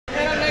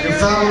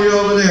family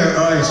over there.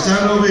 All right,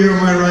 stand over here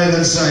on my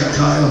right-hand side,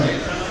 Kyle.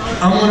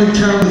 I'm going to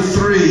count to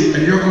 3,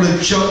 and you're going to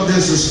chug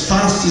this as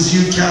fast as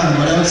you can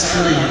without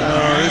spilling it.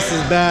 Oh, this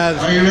is bad.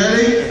 Are you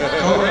ready?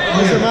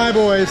 These are my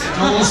boys.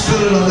 Don't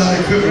spill it on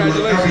that equipment,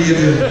 whatever you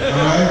do.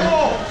 All right?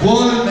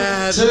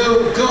 1,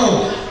 2,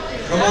 go.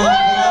 Come on.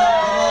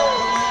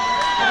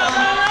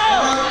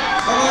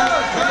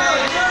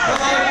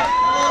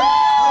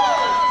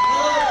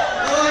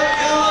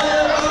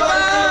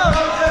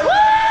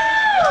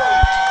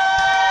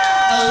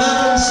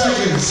 11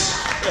 seconds.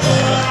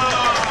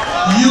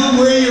 You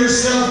weigh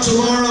yourself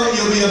tomorrow,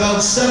 you'll be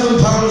about 7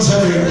 pounds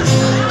heavier.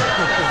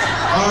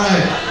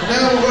 Alright,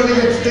 now we're going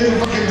to get to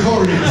fucking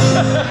Corey.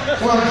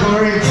 Come on,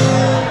 Corey.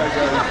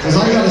 Because I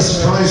got a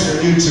surprise for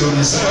you two.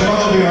 Come on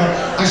over here.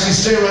 Actually,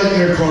 stay right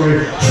there,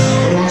 Corey. I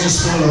don't want you to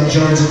spill on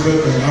John's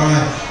equipment.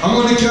 Alright, I'm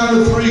going to count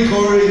to 3,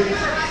 Corey.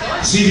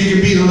 See if you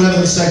can beat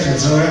 11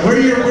 seconds, alright?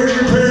 Where's your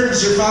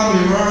parents, your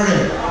family? Where are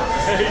they?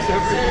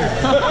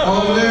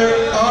 Over there.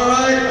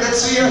 Alright, let's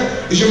see her.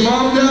 Is your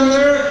mom down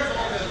there?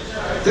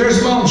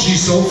 There's Mom.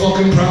 She's so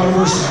fucking proud of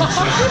herself.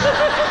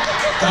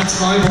 That's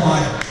my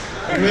boy.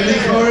 You ready,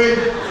 Corey?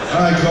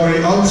 Alright,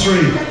 Corey, on 3.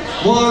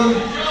 1,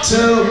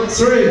 2,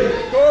 3. Good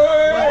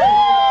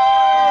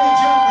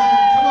job, man.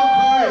 Come on,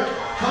 Corey.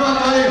 Come on,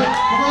 buddy.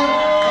 Come on.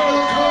 Come on,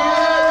 Corey.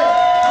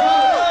 Come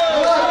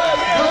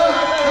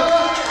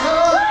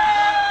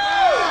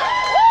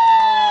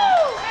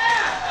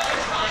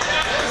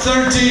on.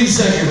 13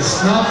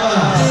 seconds. Not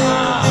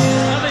bad.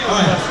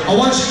 Alright, I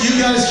want you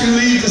guys can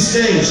leave the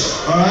stage,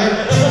 alright?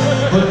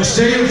 But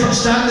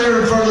stand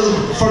there in front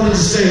of the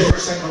stage for a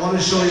second. I want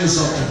to show you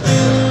something.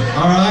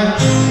 Alright?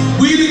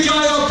 We had a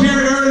guy up here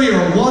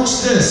earlier.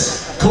 Watch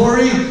this.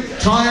 Corey,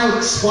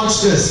 Kyle, watch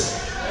this.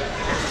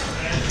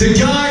 The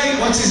guy,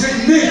 what's his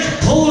name? Nick,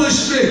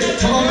 Polish Nick.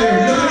 Come on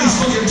there. Look at his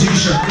fucking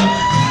t-shirt.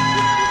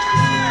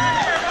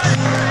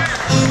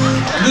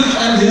 Look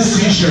at his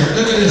t-shirt.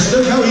 Look at this.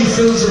 Look how he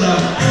fills it out.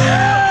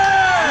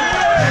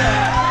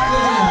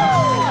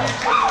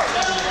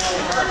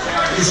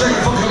 It's like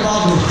a fucking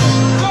model.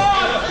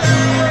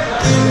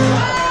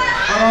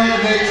 Alright,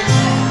 Nick.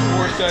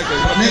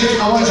 Nick,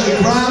 I want you to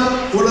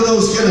grab one of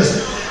those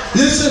Guinness.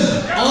 Listen,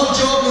 all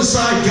joking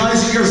aside,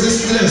 guys and girls,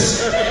 listen to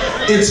this.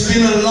 It's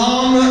been a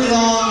long,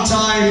 long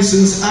time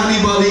since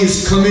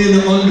anybody's come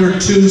in under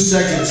 2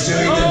 seconds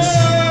doing this.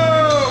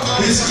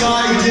 This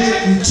guy did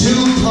it in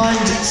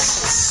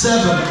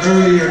 2.7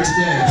 earlier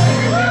today.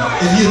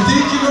 If you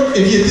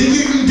think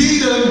you can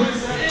beat him,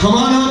 come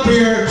on up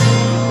here.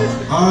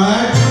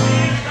 Alright?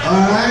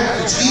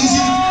 Alright, it's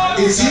easy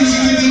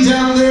to be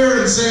down there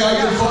and say I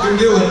can fucking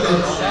do it.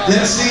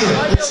 Let's see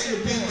it.